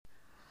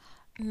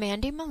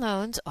Mandy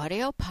Malone's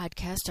audio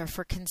podcasts are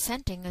for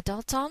consenting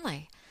adults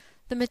only.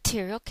 The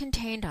material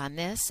contained on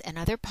this and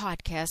other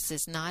podcasts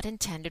is not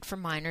intended for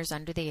minors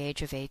under the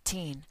age of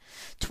 18.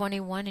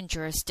 21 in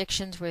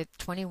jurisdictions where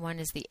 21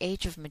 is the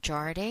age of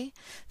majority.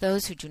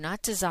 Those who do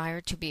not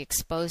desire to be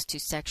exposed to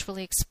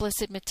sexually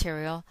explicit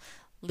material,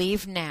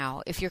 leave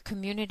now. If your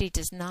community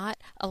does not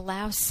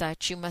allow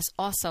such, you must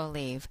also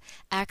leave.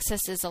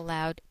 Access is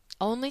allowed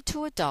only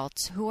to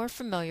adults who are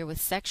familiar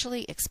with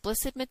sexually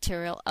explicit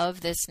material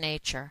of this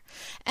nature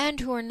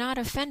and who are not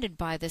offended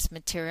by this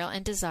material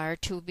and desire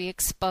to be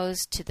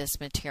exposed to this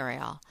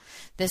material.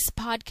 This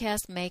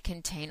podcast may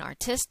contain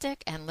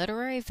artistic and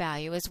literary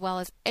value as well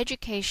as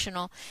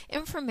educational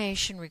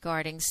information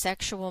regarding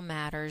sexual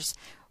matters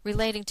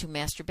relating to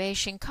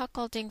masturbation,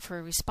 cuckolding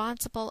for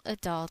responsible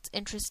adults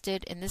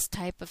interested in this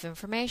type of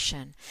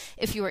information.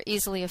 If you are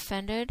easily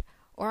offended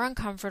or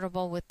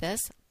uncomfortable with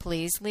this,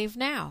 please leave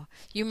now.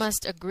 You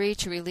must agree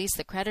to release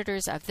the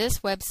creditors of this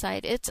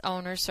website, its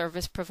owners,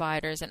 service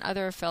providers, and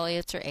other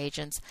affiliates or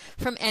agents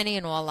from any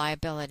and all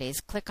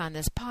liabilities. Click on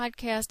this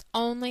podcast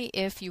only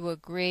if you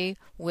agree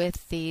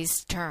with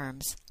these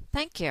terms.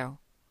 Thank you.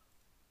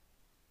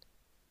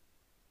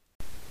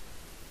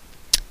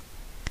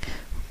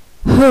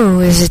 Who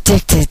is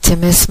addicted to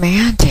Miss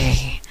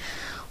Mandy?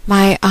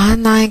 My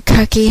online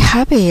Cucky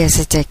Hubby is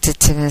addicted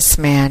to Miss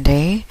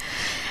Mandy.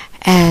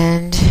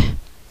 And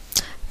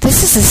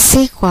this is a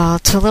sequel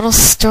to a little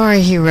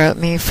story he wrote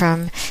me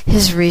from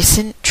his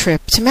recent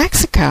trip to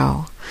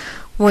Mexico,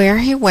 where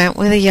he went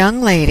with a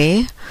young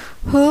lady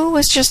who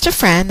was just a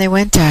friend. They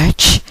went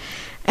Dutch,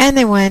 and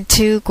they went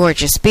to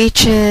gorgeous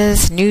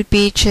beaches, nude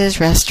beaches,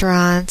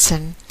 restaurants,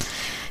 and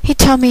he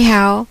told me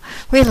how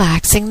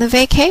relaxing the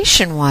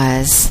vacation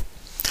was.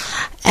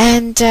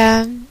 And,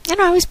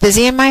 I was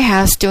busy in my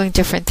house doing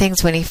different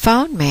things when he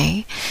phoned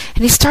me,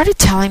 and he started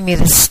telling me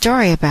the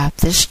story about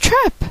this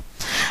trip.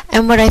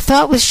 And what I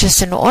thought was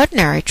just an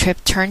ordinary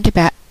trip turned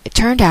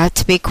out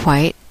to be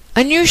quite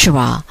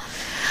unusual.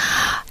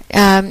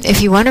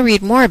 If you want to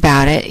read more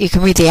about it, you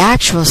can read the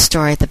actual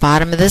story at the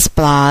bottom of this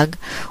blog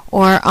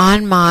or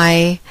on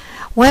my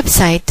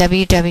website,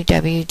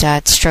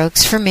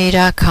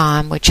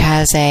 www.strokesforme.com, which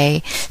has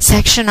a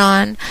section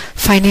on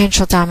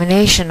financial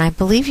domination. I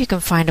believe you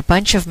can find a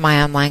bunch of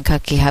my online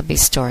Cucky Hubby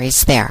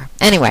stories there.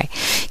 Anyway,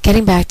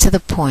 getting back to the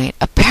point.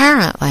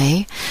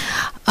 Apparently,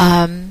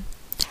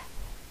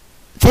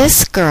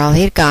 this girl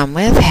he'd gone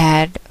with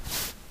had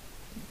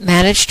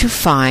managed to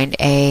find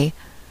a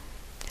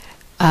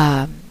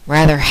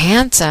rather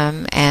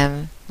handsome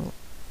and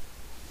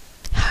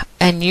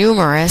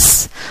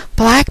humorous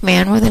black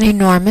man with an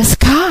enormous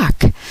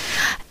cock.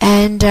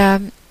 And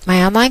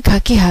my online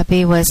Cucky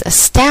Hubby was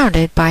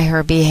astounded by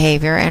her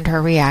behavior and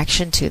her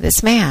reaction to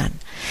this man.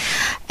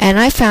 And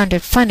I found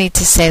it funny,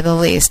 to say the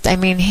least. I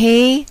mean,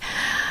 he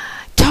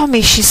told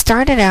me she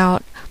started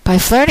out by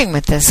flirting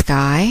with this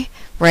guy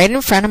right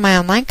in front of my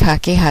online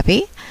Cucky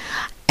Hubby,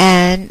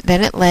 and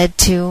then it led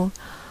to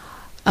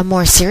a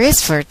more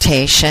serious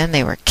flirtation.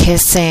 They were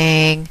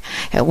kissing.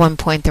 At one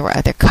point there were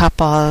other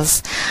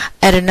couples.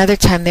 At another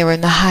time they were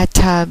in the hot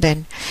tub,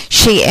 and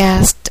she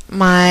asked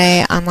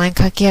my online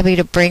Cucky Hubby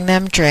to bring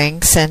them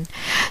drinks, and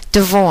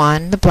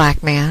Devon, the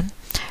black man,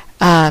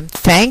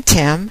 thanked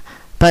him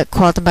but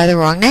called him by the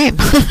wrong name.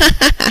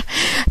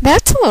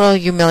 That's a little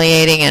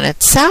humiliating in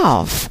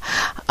itself.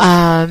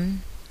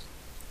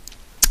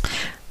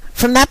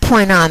 From that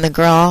point on, the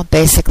girl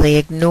basically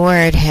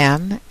ignored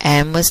him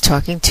and was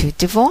talking to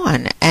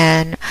Devon.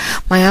 And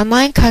my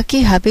online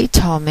Cucky Hubby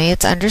told me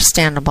it's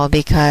understandable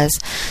because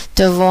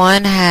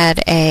Devon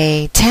had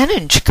a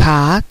 10-inch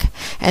cock,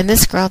 and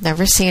this girl had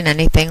never seen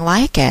anything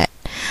like it.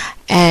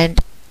 And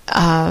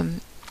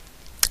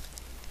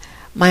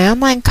my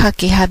online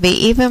Cucky Hubby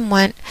even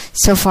went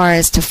so far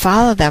as to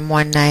follow them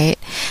one night,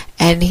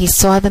 and he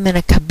saw them in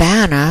a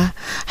cabana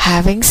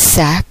having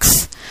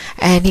sex,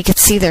 and he could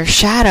see their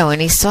shadow,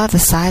 and he saw the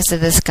size of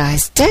this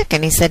guy's dick,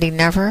 and he said he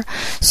never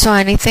saw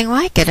anything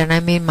like it. And I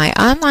mean, my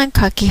online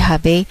Cucky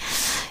Hubby,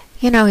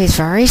 he's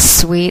very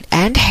sweet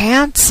and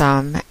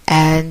handsome,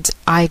 and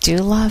I do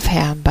love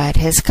him, but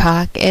his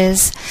cock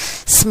is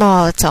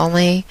small. It's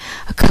only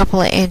a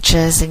couple of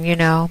inches, and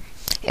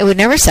it would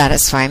never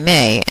satisfy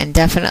me, and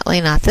definitely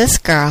not this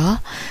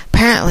girl.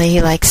 Apparently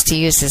he likes to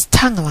use his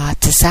tongue a lot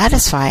to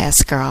satisfy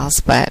us girls,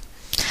 but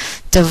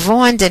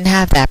Devon didn't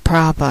have that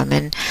problem.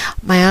 And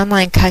my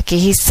online Cucky,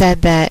 he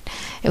said that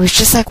it was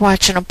just like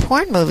watching a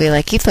porn movie.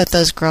 Like, he thought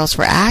those girls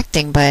were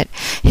acting, but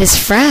his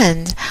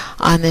friend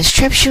on this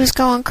trip, she was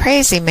going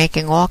crazy,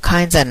 making all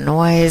kinds of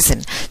noise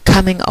and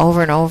coming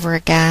over and over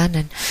again.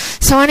 And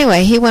so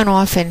anyway, he went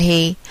off and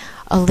he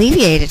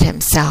alleviated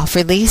himself,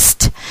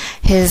 released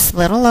his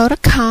little load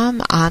of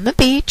cum on the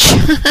beach.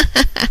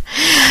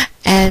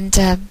 And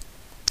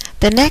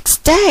the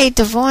next day,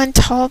 Devon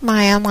told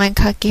my online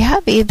Cucky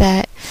Hubby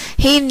that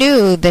he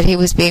knew that he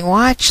was being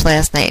watched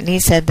last night, and he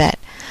said that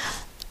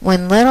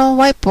when little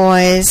white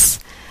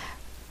boys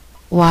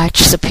watch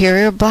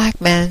superior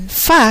black men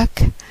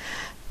fuck,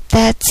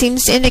 that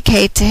seems to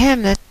indicate to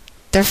him that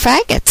they're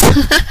faggots.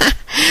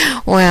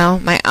 Well,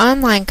 my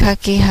online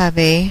Cucky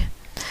Hubby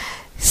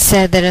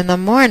said that in the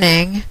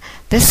morning,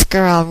 this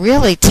girl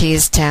really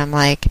teased him.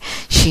 Like,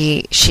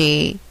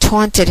 she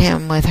taunted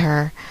him with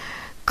her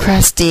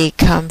crusty,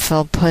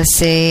 cum-filled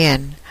pussy,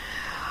 and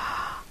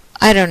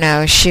I don't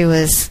know, she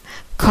was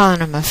calling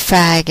him a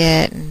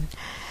faggot and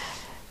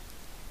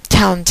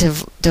telling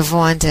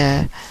Devon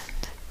to,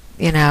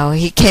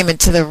 he came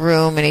into the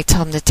room and he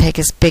told him to take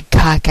his big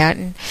cock out,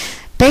 and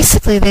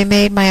basically they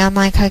made my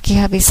online Cucky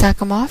Hubby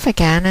suck him off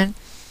again, and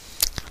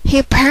he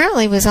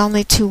apparently was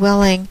only too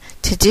willing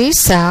to do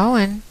so,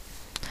 and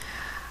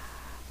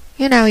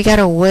he got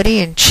a Woody,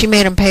 and she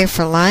made him pay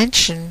for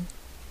lunch, and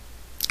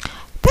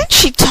then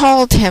she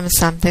told him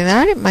something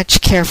that I didn't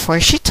much care for.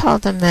 She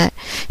told him that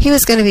he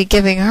was going to be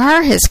giving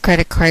her his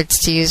credit cards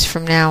to use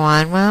from now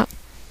on. Well,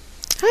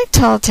 I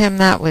told him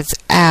that was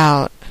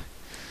out.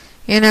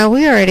 We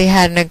already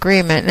had an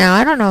agreement. Now,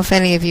 I don't know if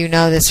any of you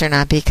know this or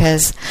not,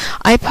 because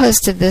I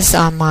posted this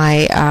on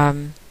my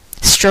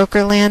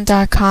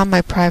strokerland.com,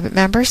 my private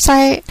member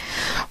site,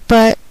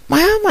 but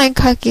my online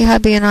Cucky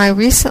Hubby and I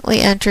recently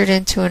entered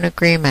into an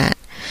agreement,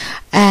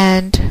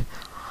 and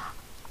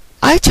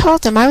I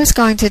told him I was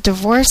going to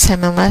divorce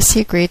him unless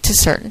he agreed to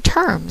certain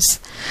terms.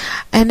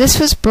 And this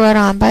was brought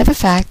on by the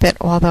fact that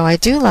although I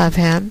do love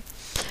him,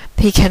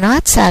 he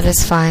cannot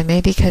satisfy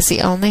me because he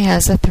only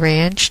has a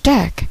 3-inch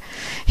dick.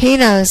 He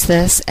knows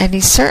this, and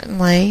he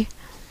certainly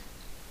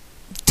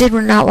did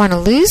not want to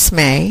lose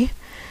me.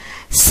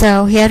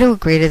 So he had to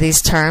agree to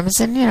these terms,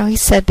 and he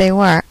said he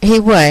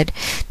would.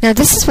 Now,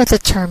 this is what the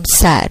terms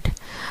said.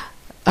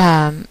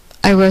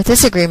 I wrote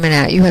this agreement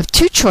out. You have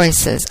two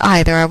choices.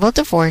 Either I will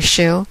divorce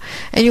you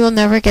and you will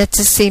never get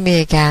to see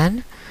me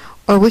again,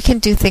 or we can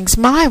do things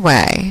my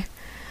way.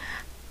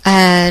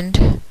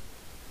 And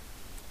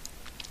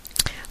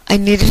I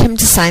needed him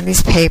to sign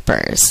these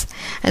papers,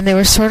 and they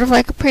were sort of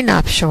like a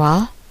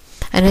prenuptial,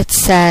 and it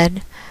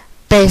said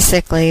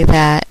basically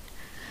that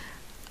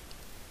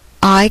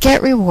I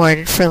get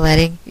rewarded for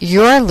letting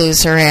your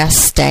loser ass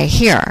stay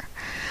here,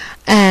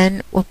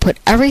 and we'll put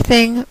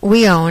everything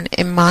we own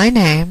in my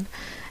name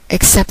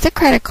except the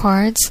credit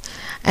cards,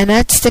 and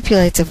that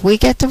stipulates if we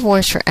get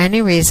divorced for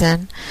any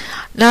reason,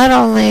 not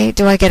only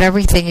do I get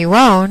everything you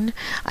own,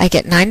 I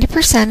get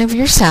 90% of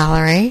your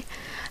salary,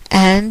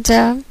 and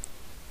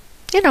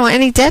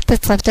any debt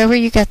that's left over,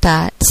 you get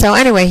that. So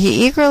anyway,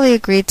 he eagerly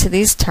agreed to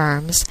these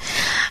terms,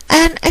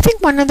 and I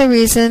think one of the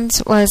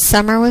reasons was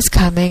summer was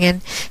coming,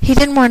 and he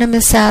didn't want to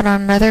miss out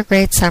on another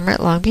great summer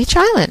at Long Beach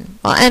Island.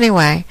 Well,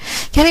 anyway,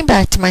 getting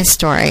back to my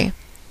story.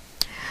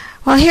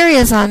 Well, here he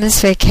is on this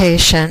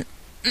vacation,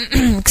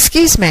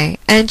 excuse me,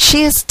 and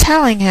she is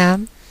telling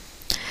him,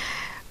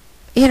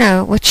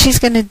 what she's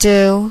going to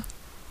do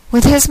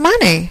with his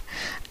money.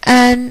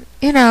 And,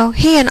 he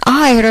and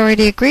I had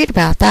already agreed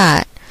about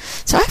that.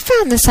 So I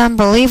found this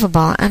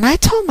unbelievable, and I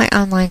told my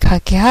online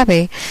Cucky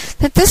Hubby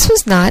that this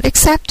was not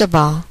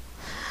acceptable.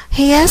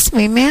 He asked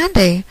me,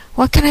 Mandy,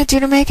 what can I do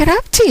to make it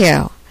up to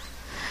you?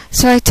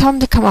 So I told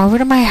him to come over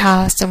to my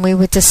house and we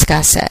would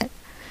discuss it.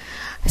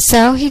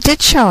 So he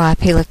did show up.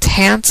 He looked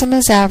handsome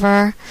as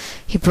ever.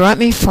 He brought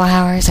me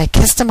flowers. I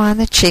kissed him on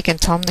the cheek and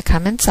told him to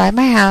come inside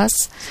my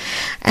house.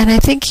 And I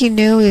think he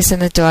knew he was in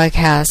the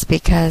doghouse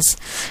because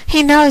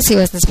he knows he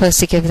wasn't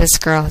supposed to give this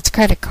girl his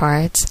credit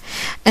cards.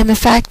 And the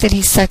fact that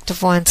he sucked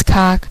Devon's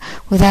cock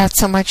without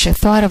so much a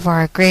thought of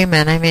our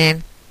agreement, I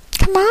mean,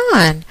 come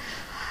on.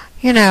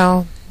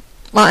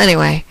 Well,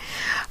 anyway,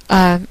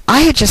 I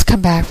had just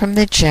come back from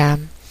the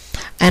gym.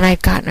 And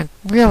I'd gotten a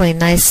really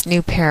nice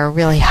new pair of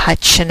really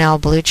hot Chanel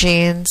blue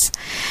jeans.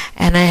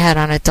 And I had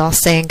on a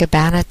Dolce &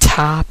 Gabbana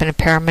top and a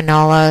pair of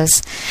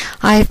Manolos.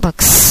 I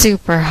looked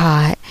super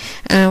hot.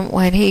 And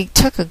when he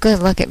took a good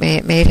look at me,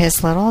 it made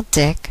his little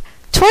dick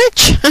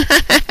twitch.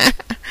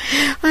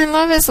 I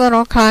love his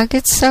little cock.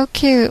 It's so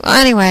cute.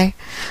 Anyway,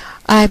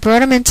 I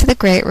brought him into the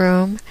great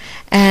room.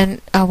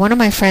 And one of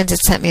my friends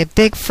had sent me a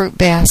big fruit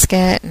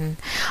basket, and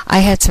I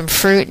had some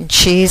fruit and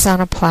cheese on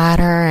a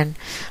platter, and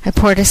I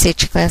poured us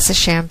each a glass of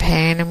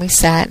champagne, and we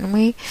sat and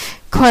we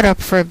caught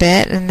up for a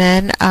bit, and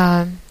then,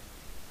 I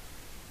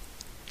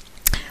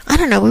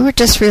don't know, we were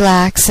just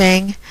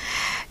relaxing.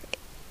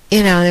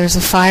 There was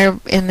a fire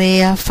in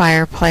the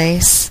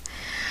fireplace,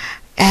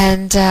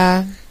 and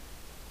then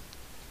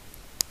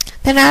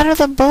out of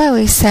the blue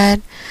he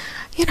said,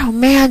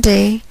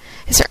 Mandy,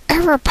 is there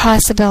ever a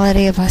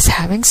possibility of us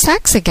having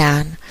sex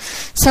again?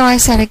 So I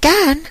said,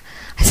 again?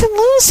 I said,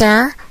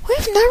 loser,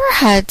 we've never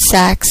had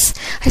sex.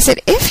 I said,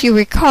 if you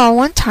recall,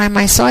 one time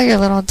I saw your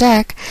little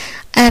dick,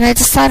 and I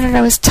decided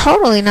I was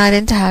totally not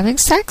into having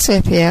sex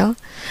with you.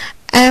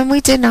 And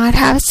we did not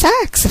have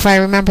sex, if I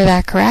remember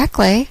that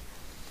correctly.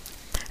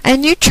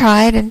 And you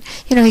tried, and,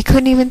 he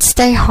couldn't even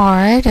stay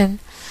hard, and,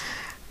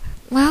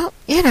 well,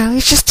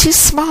 he's just too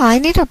small. I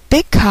need a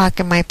big cock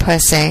in my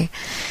pussy.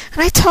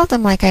 And I told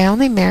him, I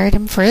only married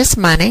him for his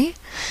money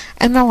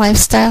and the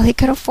lifestyle he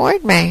could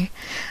afford me.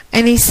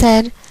 And he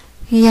said,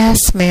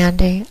 yes,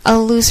 Mandy, a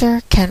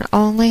loser can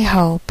only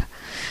hope.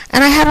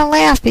 And I had to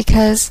laugh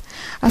because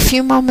a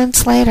few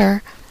moments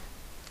later,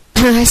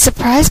 I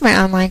surprised my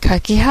online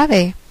Cucky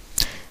Hubby.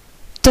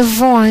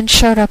 Devon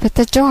showed up at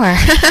the door.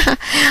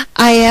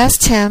 I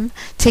asked him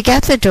to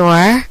get the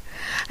door,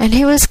 and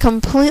he was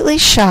completely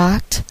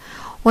shocked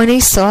when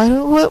he saw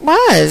who it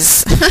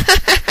was.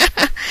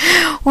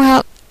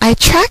 Well, I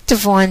tracked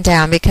Devon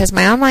down because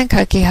my online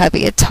Cucky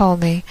Hubby had told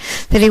me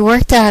that he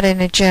worked out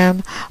in a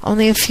gym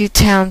only a few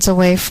towns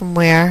away from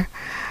where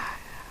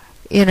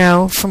we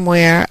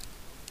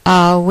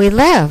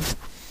live.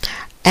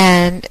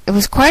 And it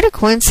was quite a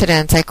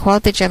coincidence. I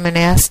called the gym and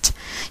asked,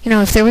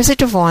 if there was a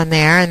Devon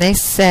there, and they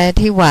said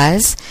he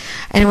was.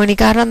 And when he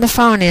got on the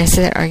phone, I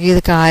said, "Are you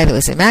the guy that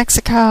was in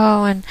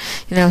Mexico?" And,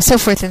 so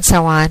forth and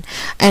so on.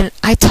 And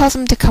I told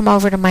him to come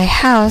over to my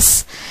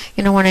house,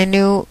 when I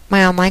knew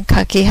my online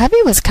Cucky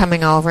Hubby was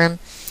coming over. And,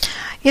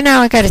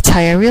 I got to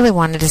tell you, I really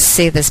wanted to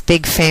see this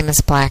big famous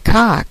black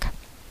cock.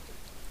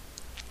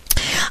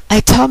 I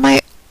told my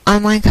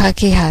online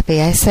Cucky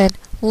Hubby, I said,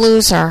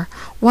 "Loser,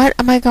 what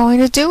am I going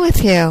to do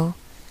with you?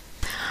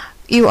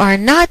 You are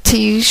not to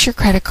use your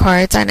credit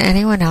cards on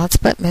anyone else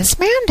but Miss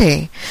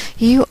Mandy.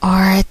 You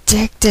are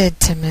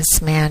addicted to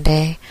Miss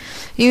Mandy.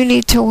 You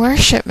need to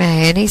worship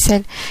me." And he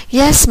said,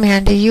 "Yes,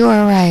 Mandy, you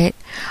are right.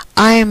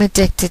 I am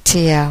addicted to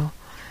you."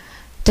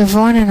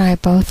 Devon and I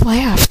both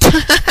laughed.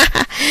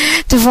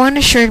 Devon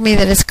assured me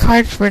that his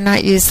cards were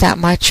not used that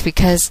much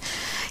because,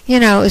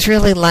 it was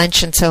really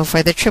lunch and so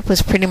forth. The trip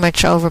was pretty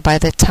much over by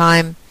the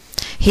time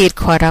he had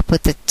caught up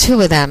with the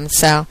two of them,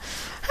 so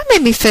that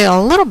made me feel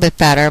a little bit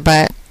better.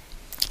 But,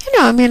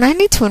 I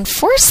need to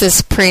enforce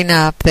this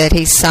prenup that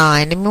he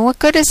signed. What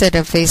good is it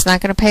if he's not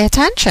going to pay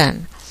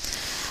attention?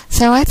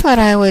 So I thought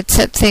I would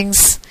set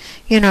things,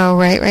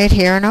 right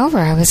here and over.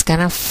 I was going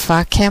to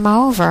fuck him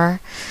over.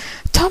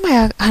 I told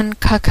my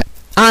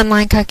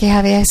online Cucky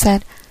Hubby, I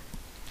said,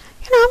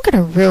 I'm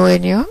going to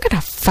ruin you. I'm going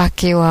to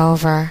fuck you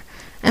over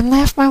and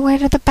laugh my way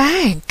to the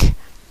bank.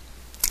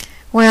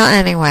 Well,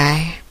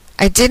 anyway,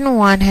 I didn't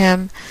want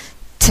him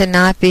to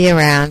not be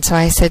around, so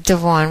I said,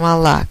 "Devon,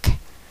 well, look,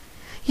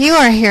 you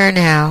are here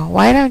now.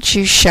 Why don't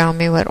you show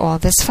me what all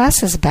this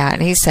fuss is about?"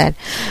 And he said,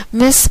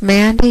 "Miss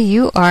Mandy,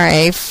 you are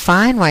a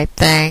fine white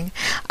thing.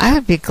 I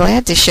would be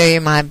glad to show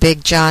you my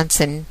big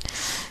Johnson."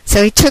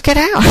 So he took it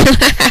out.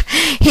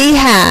 He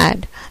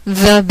had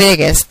the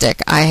biggest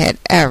dick I had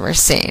ever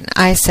seen.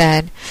 I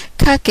said,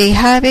 "Cucky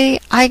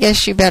Hubby, I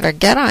guess you better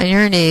get on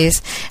your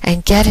knees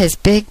and get his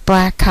big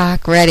black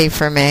cock ready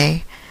for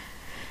me."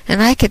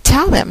 And I could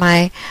tell that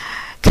my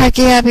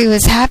Cucky Hubby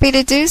was happy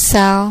to do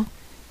so.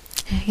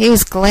 He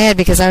was glad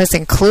because I was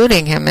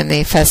including him in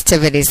the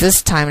festivities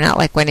this time, not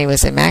like when he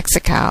was in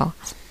Mexico.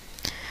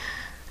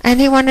 And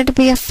he wanted to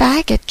be a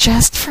faggot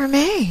just for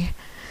me.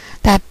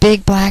 That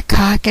big black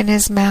cock in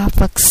his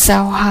mouth looked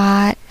so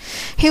hot.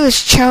 He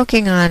was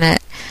choking on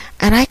it,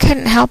 and I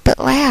couldn't help but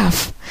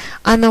laugh.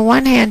 On the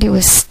one hand, he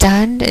was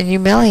stunned and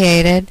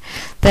humiliated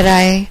that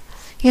I,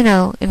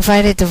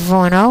 invited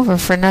Devon over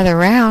for another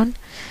round.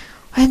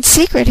 In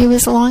secret, he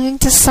was longing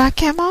to suck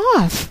him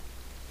off.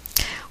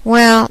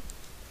 Well,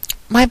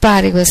 my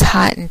body was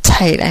hot and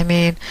tight.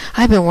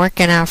 I've been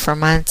working out for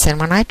months, and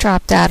when I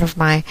dropped out of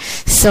my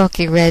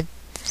silky red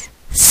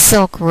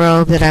silk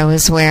robe that I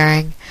was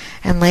wearing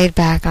and laid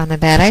back on the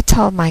bed, I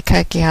told my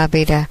Cucky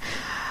Hubby to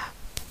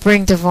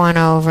bring Devon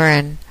over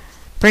and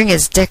bring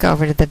his dick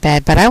over to the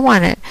bed, but I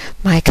wanted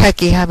my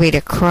Cucky Hubby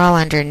to crawl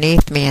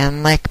underneath me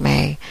and lick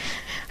me.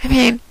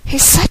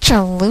 He's such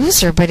a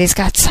loser, but he's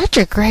got such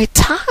a great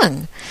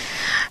tongue.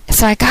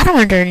 So I got him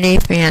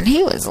underneath me, and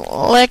he was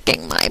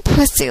licking my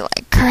pussy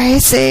like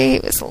crazy. He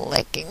was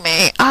licking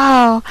me.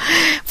 Oh,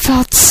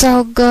 felt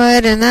so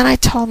good. And then I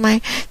told my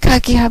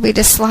Cucky Hubby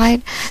to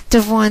slide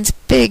Devon's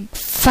big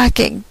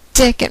fucking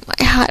dick in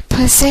my hot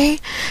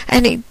pussy,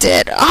 and he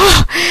did.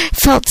 Oh, it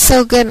felt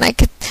so good, and I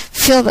could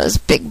feel those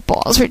big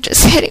balls were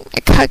just hitting my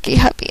Cucky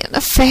Hubby in the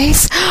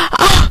face.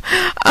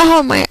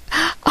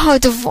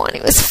 Devon,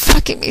 he was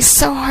fucking me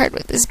so hard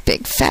with his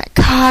big fat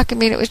cock.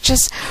 It was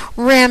just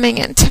ramming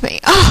into me.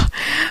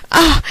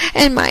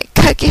 And my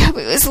Cucky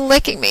Hubby was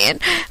licking me,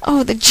 and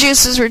the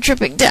juices were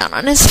dripping down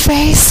on his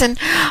face, and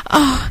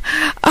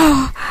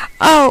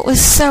it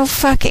was so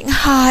fucking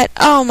hot.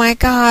 Oh my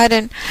God.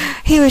 And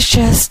he was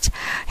just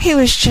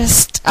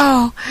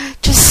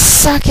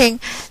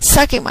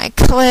sucking my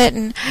clit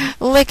and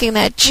licking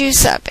that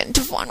juice up, and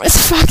Devon was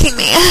fucking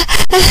me.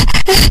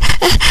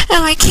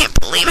 And I can't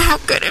believe how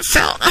good it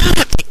felt.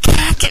 A big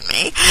cock in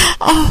me.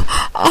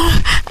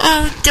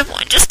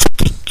 Devon just took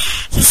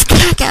this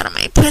cock out of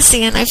my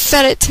pussy, and I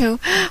fed it to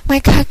my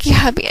Cucky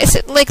Hubby. I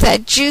said, "Lick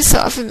that juice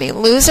off of me,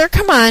 loser.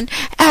 Come on,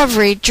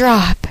 every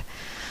drop."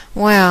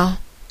 Well,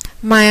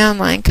 my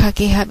online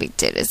Cucky Hubby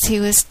did as he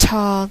was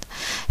told.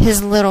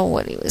 His little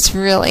woody was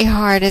really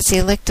hard as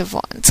he licked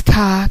Devon's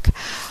cock.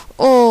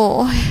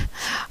 Oh,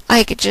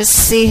 I could just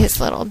see his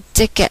little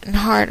dick getting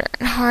harder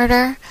and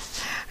harder.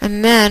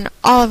 And then,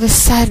 all of a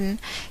sudden,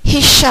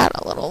 he shot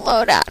a little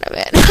load out of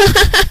it.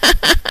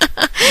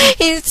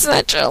 He's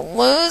such a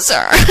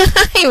loser.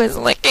 He was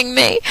licking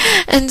me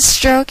and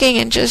stroking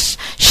and just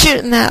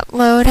shooting that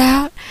load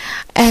out.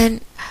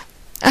 And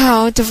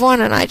Oh,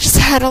 Devon and I just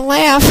had a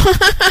laugh.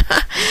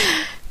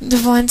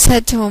 Devon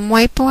said to him,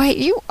 "White boy,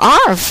 you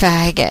are a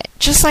faggot,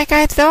 just like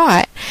I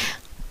thought."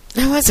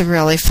 It was a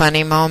really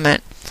funny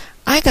moment.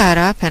 I got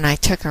up and I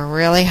took a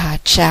really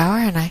hot shower,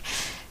 and I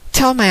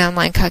told my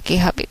online Cucky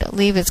Hubby to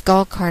leave his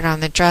gold card on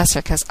the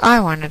dresser because I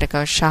wanted to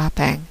go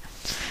shopping.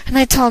 And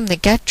I told him to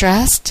get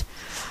dressed.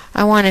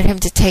 I wanted him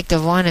to take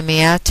Devon and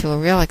me out to a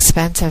real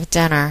expensive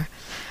dinner.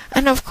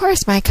 And of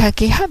course my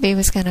Cucky Hubby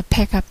was going to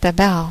pick up the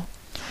bill.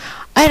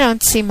 I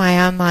don't see my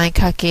online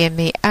Cucky and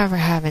me ever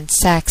having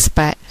sex,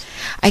 but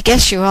I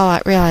guess you all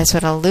realize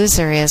what a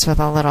loser he is with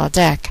a little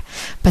dick.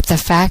 But the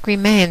fact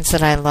remains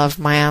that I love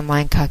my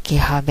online Cucky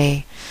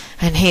Hubby,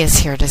 and he is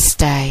here to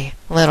stay,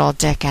 little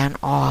dick and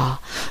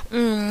all.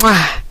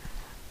 Mwah!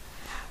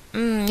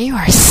 You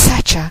are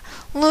such a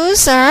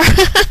loser.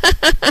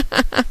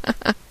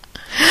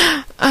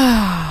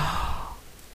 Oh.